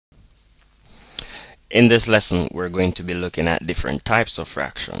In this lesson, we're going to be looking at different types of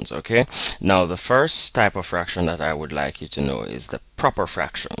fractions, okay? Now, the first type of fraction that I would like you to know is the proper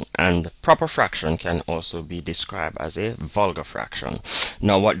fraction. And the proper fraction can also be described as a vulgar fraction.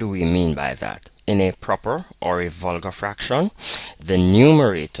 Now, what do we mean by that? In a proper or a vulgar fraction, the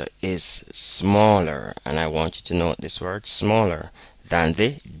numerator is smaller, and I want you to note this word, smaller, than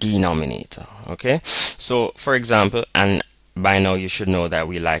the denominator, okay? So, for example, and by now you should know that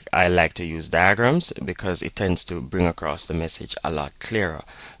I like to use diagrams because it tends to bring across the message a lot clearer.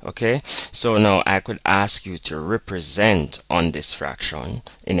 Okay, so now I could ask you to represent on this fraction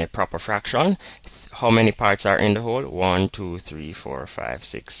in a proper fraction how many parts are in the whole. 1, 2, 3, 4, 5,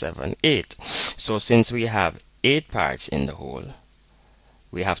 6, 7, 8. So since we have 8 parts in the whole,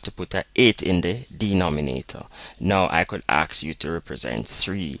 we have to put an 8 in the denominator. Now I could ask you to represent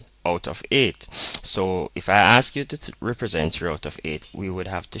 3 out of 8. So if I ask you to represent 3 out of 8, we would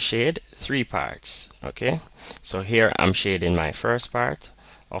have to shade 3 parts. Okay, so here I'm shading my first part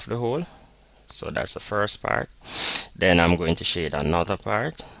of the whole, so that's the first part. Then I'm going to shade another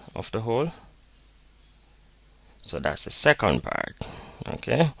part of the whole, so that's the second part.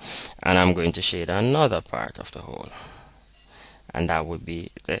 Okay, and I'm going to shade another part of the whole, and that would be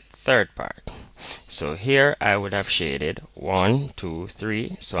the third part. So here I would have shaded 1, 2,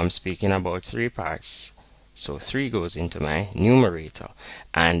 3. So I'm speaking about 3 parts. So 3 goes into my numerator,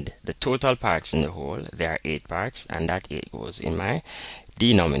 and the total parts in the whole, there are 8 parts, and that 8 goes in my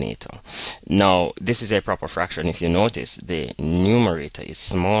denominator. Now this is a proper fraction. If you notice, the numerator is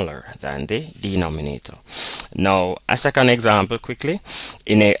smaller than the denominator. Now a second example quickly,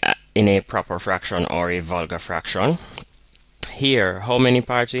 in a proper fraction or a vulgar fraction. Here, how many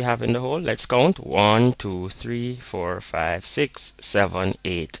parts we have in the whole? Let's count. 1, 2, 3, 4, 5, 6, 7,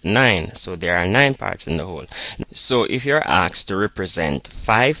 8, 9. So there are 9 parts in the whole. So if you're asked to represent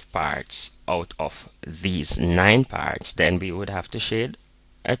 5 parts out of these 9 parts, then we would have to shade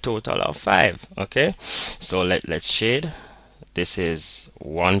a total of 5. Okay, so let's shade. This is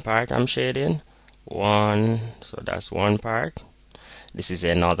 1 part I'm shading. 1, so that's 1 part. This is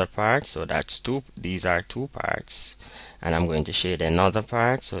another part, so that's 2. These are 2 parts. And I'm going to shade another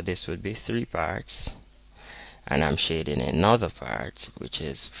part, so this would be 3 parts. And I'm shading another part, which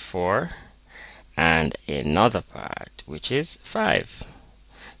is 4, and another part, which is 5.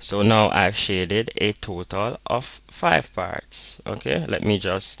 So now I've shaded a total of 5 parts. Okay, let me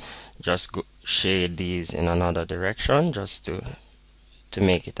just shade these in another direction just to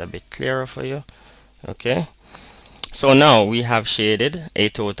make it a bit clearer for you. Okay, so now we have shaded a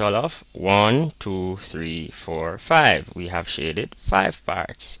total of 1, 2, 3, 4, 5. We have shaded 5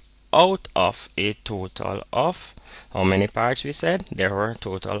 parts out of a total of, how many parts we said? There were a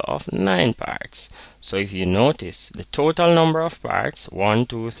total of 9 parts. So if you notice, the total number of parts, 1,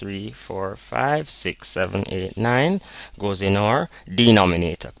 2, 3, 4, 5, 6, 7, 8, 9, goes in our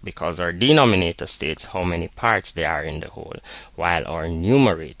denominator, because our denominator states how many parts there are in the whole, while our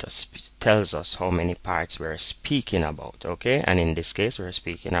numerator tells us how many parts we're speaking about. Okay, and in this case we're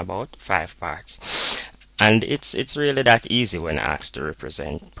speaking about 5 parts. And it's really that easy when asked to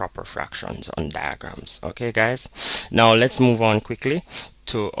represent proper fractions on diagrams. Okay, guys. Now let's move on quickly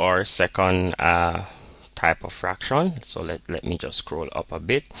to our second type of fraction. So let me just scroll up a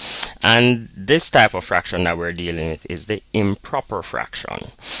bit. And this type of fraction that we're dealing with is the improper fraction.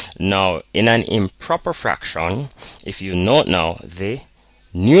 Now, in an improper fraction, if you note now, the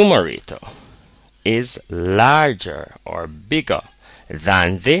numerator is larger or bigger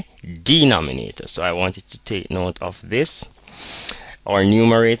than the denominator. So I want you to take note of this. Our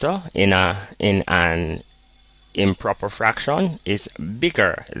numerator in an improper fraction is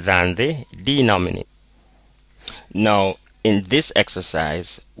bigger than the denominator. Now in this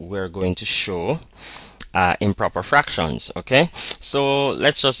exercise we're going to show improper fractions. Okay, so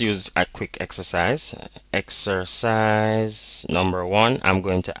let's just use a quick exercise. Exercise number 1, I'm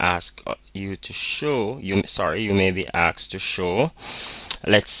going to ask you to show, you may be asked to show,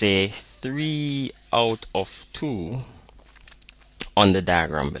 let's say 3 out of 2 on the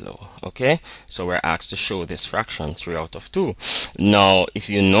diagram below. Okay, so we're asked to show this fraction 3 out of 2. Now if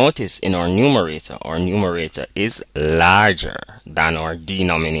you notice, in our numerator is larger than our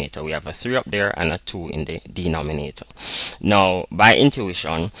denominator. We have a 3 up there and a 2 in the denominator. Now by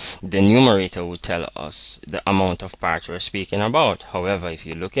intuition, the numerator would tell us the amount of parts we're speaking about. However, if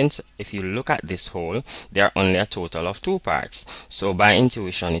you look at this whole, there are only a total of 2 parts. So by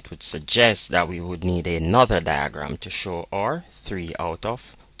intuition it would suggest that we would need another diagram to show our 3 out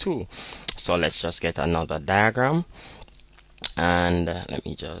of 2. So let's just get another diagram, and let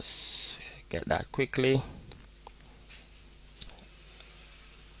me just get that quickly.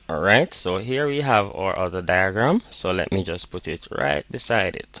 Alright, so here we have our other diagram. So let me just put it right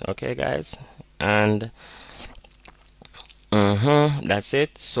beside it. Okay, guys? And that's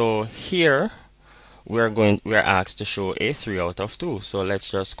it. So here we're asked to show a 3 out of 2. So let's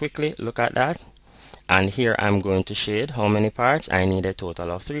just quickly look at that. And here I'm going to shade how many parts? I need a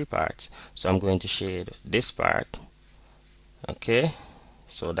total of 3 parts. So I'm going to shade this part. Okay,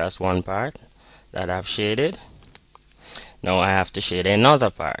 so that's one part that I've shaded. Now I have to shade another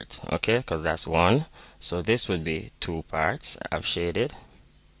part, okay, because that's one. So this would be 2 parts I've shaded.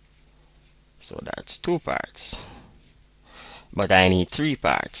 So that's 2 parts. But I need 3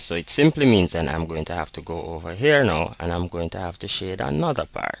 parts. So it simply means that I'm going to have to go over here now and I'm going to have to shade another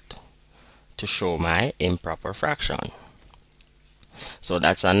part to show my improper fraction. So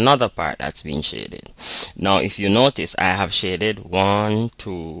that's another part that's been shaded. Now if you notice, I have shaded 1,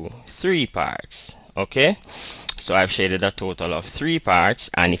 2, 3 parts. Okay, so I've shaded a total of 3 parts,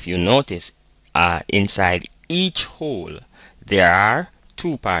 and if you notice, inside each hole there are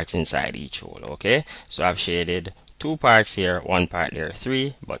 2 parts inside each hole. Okay, so I've shaded 2 parts here, 1 part there,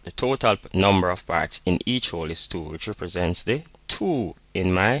 3, but the total number of parts in each hole is 2, which represents the 2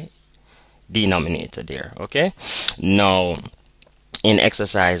 in my denominator there. Okay, now in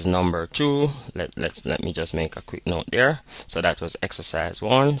exercise number 2, let me just make a quick note there. So that was exercise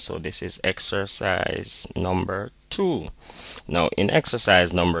 1, so this is exercise number 2. Now in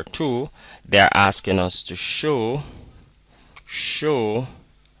exercise number 2, they're asking us to show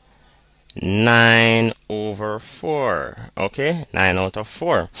 9 over 4. Okay, 9 out of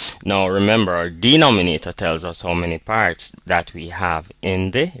 4. Now remember, our denominator tells us how many parts that we have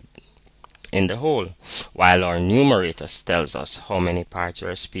in the whole, while our numerator tells us how many parts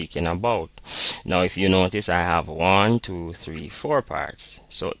we're speaking about. Now if you notice, I have 1, 2, 3, 4 parts.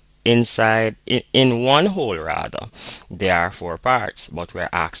 So inside, in one whole rather, there are 4 parts, but we're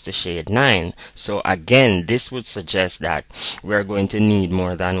asked to shade 9. So again, this would suggest that we're going to need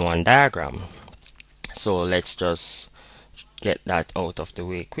more than one diagram. So let's just get that out of the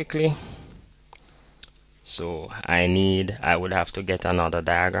way quickly. So I would have to get another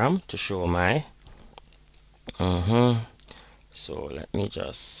diagram to show my so let me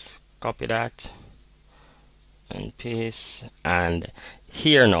just copy that and paste, and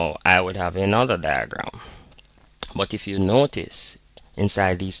here now I would have another diagram. But if you notice,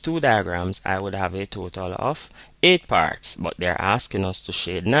 inside these 2 diagrams I would have a total of 8 parts, but they're asking us to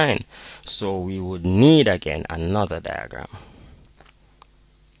shade 9, so we would need again another diagram.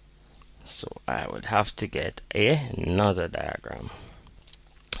 So I would have to get another diagram.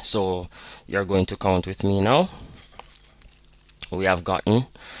 So you're going to count with me now. We have gotten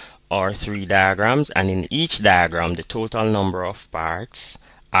our 3 diagrams, and in each diagram the total number of parts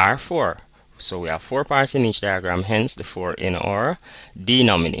are 4. So we have 4 parts in each diagram, hence the 4 in our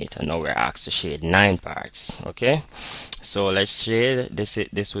denominator. Now we're asked to shade 9 parts. Okay, so let's shade this.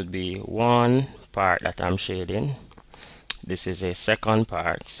 This would be one part that I'm shading. This is a second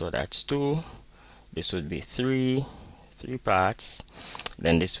part, so that's 2. This would be 3 parts.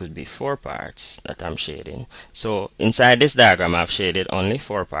 Then this would be 4 parts that I'm shading. So inside this diagram I've shaded only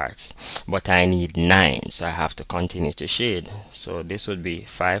 4 parts, but I need 9, so I have to continue to shade. So this would be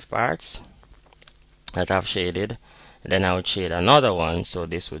 5 parts that I've shaded. Then I would shade another one, so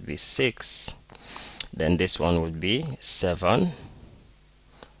this would be 6. Then this one would be 7,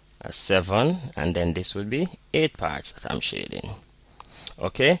 and then this would be 8 parts that I'm shading.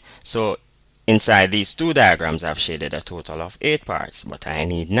 Okay, so inside these 2 diagrams I've shaded a total of 8 parts, but I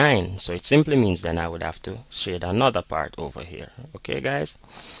need 9, so it simply means then I would have to shade another part over here. Okay guys,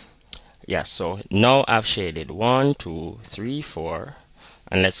 yeah, so now I've shaded 1, 2, 3, 4,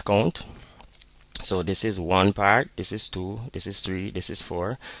 and let's count. So this is 1 part, this is 2, this is 3, this is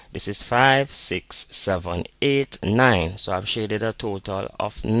 4, this is 5, 6, 7, 8, 9. So I've shaded a total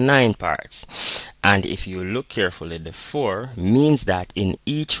of 9 parts. And if you look carefully, the 4 means that in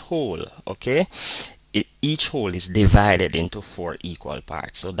each hole, okay, each hole is divided into 4 equal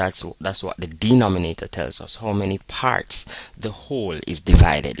parts. So that's what the denominator tells us, how many parts the whole is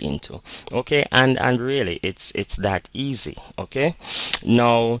divided into. Okay, and really it's that easy. Okay,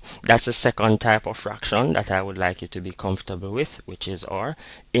 now that's the second type of fraction that I would like you to be comfortable with, which is our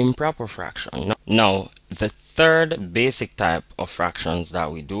improper fraction. Now the third basic type of fractions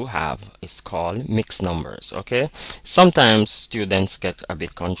that we do have is called mixed numbers. Okay, sometimes students get a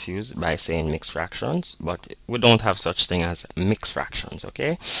bit confused by saying mixed fractions, but we don't have such thing as mixed fractions.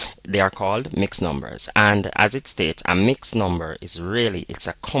 Okay, they are called mixed numbers, and as it states, a mixed number is really, it's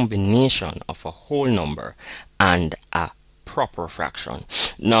a combination of a whole number and a improper fraction.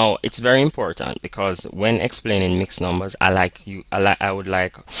 Now it's very important because when explaining mixed numbers, I would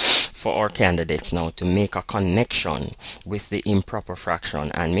like for our candidates now to make a connection with the improper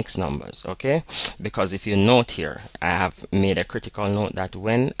fraction and mixed numbers, okay? Because if you note here, I have made a critical note that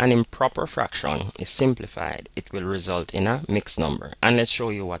when an improper fraction is simplified, it will result in a mixed number. And let's show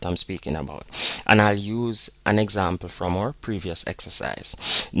you what I'm speaking about. And I'll use an example from our previous exercise.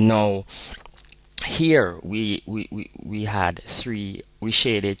 Now, here we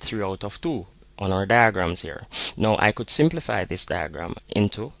shaded 3 out of 2 on our diagrams here. Now I could simplify this diagram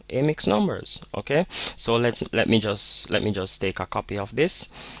into a mixed numbers, okay? So let me just take a copy of this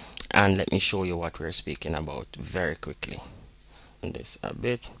and let me show you what we're speaking about very quickly. This a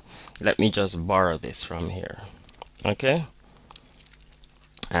bit. Let me just borrow this from here, okay?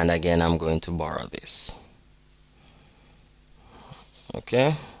 And again, I'm going to borrow this,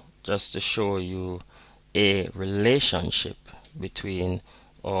 okay, just to show you a relationship between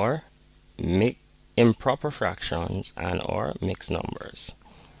our improper fractions and our mixed numbers.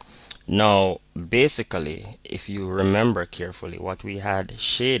 Now basically, if you remember carefully what we had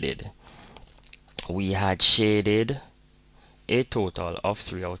shaded a total of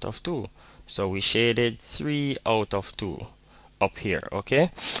 3 out of 2. So we shaded 3 out of 2 up here, okay?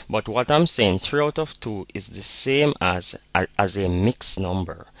 But what I'm saying, 3 out of 2 is the same as a mixed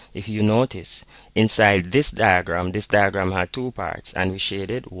number. If you notice, inside this diagram had 2 parts and we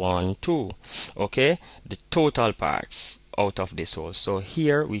shaded 1, 2, okay? The total parts out of this whole. So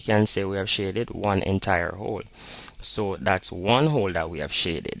here we can say we have shaded one entire whole. So that's one whole that we have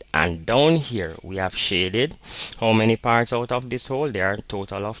shaded. And down here we have shaded how many parts out of this whole? There are a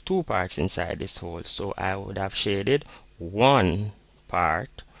total of 2 parts inside this whole. So I would have shaded 1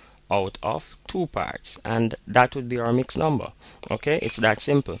 part out of 2 parts, and that would be our mixed number, okay? It's that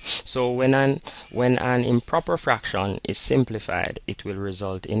simple. So when an improper fraction is simplified, it will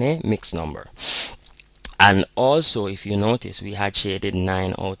result in a mixed number. And also, if you notice, we had shaded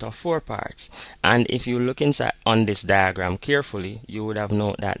 9 out of 4 parts, and if you look inside on this diagram carefully, you would have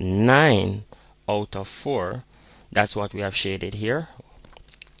noted that 9 out of 4, that's what we have shaded here,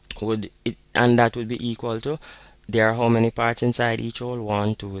 and that would be equal to, there are how many parts inside each whole?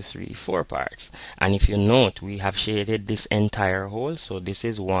 1, 2, 3, 4 parts. And if you note, we have shaded this entire whole. So this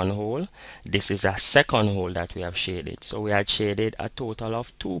is one whole. This is a second whole that we have shaded. So we had shaded a total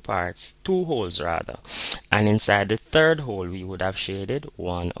of 2 parts, 2 holes rather. And inside the third hole, we would have shaded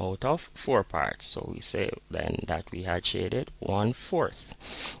 1 out of 4 parts. So we say then that we had shaded 1/4.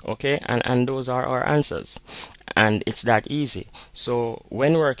 Okay, and those are our answers. And it's that easy. So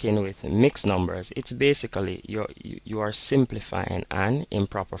when working with mixed numbers, it's basically you are simplifying an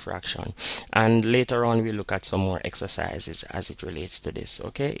improper fraction. And later on we look at some more exercises as it relates to this.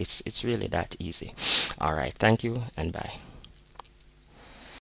 Okay, it's really that easy. All right, thank you and bye.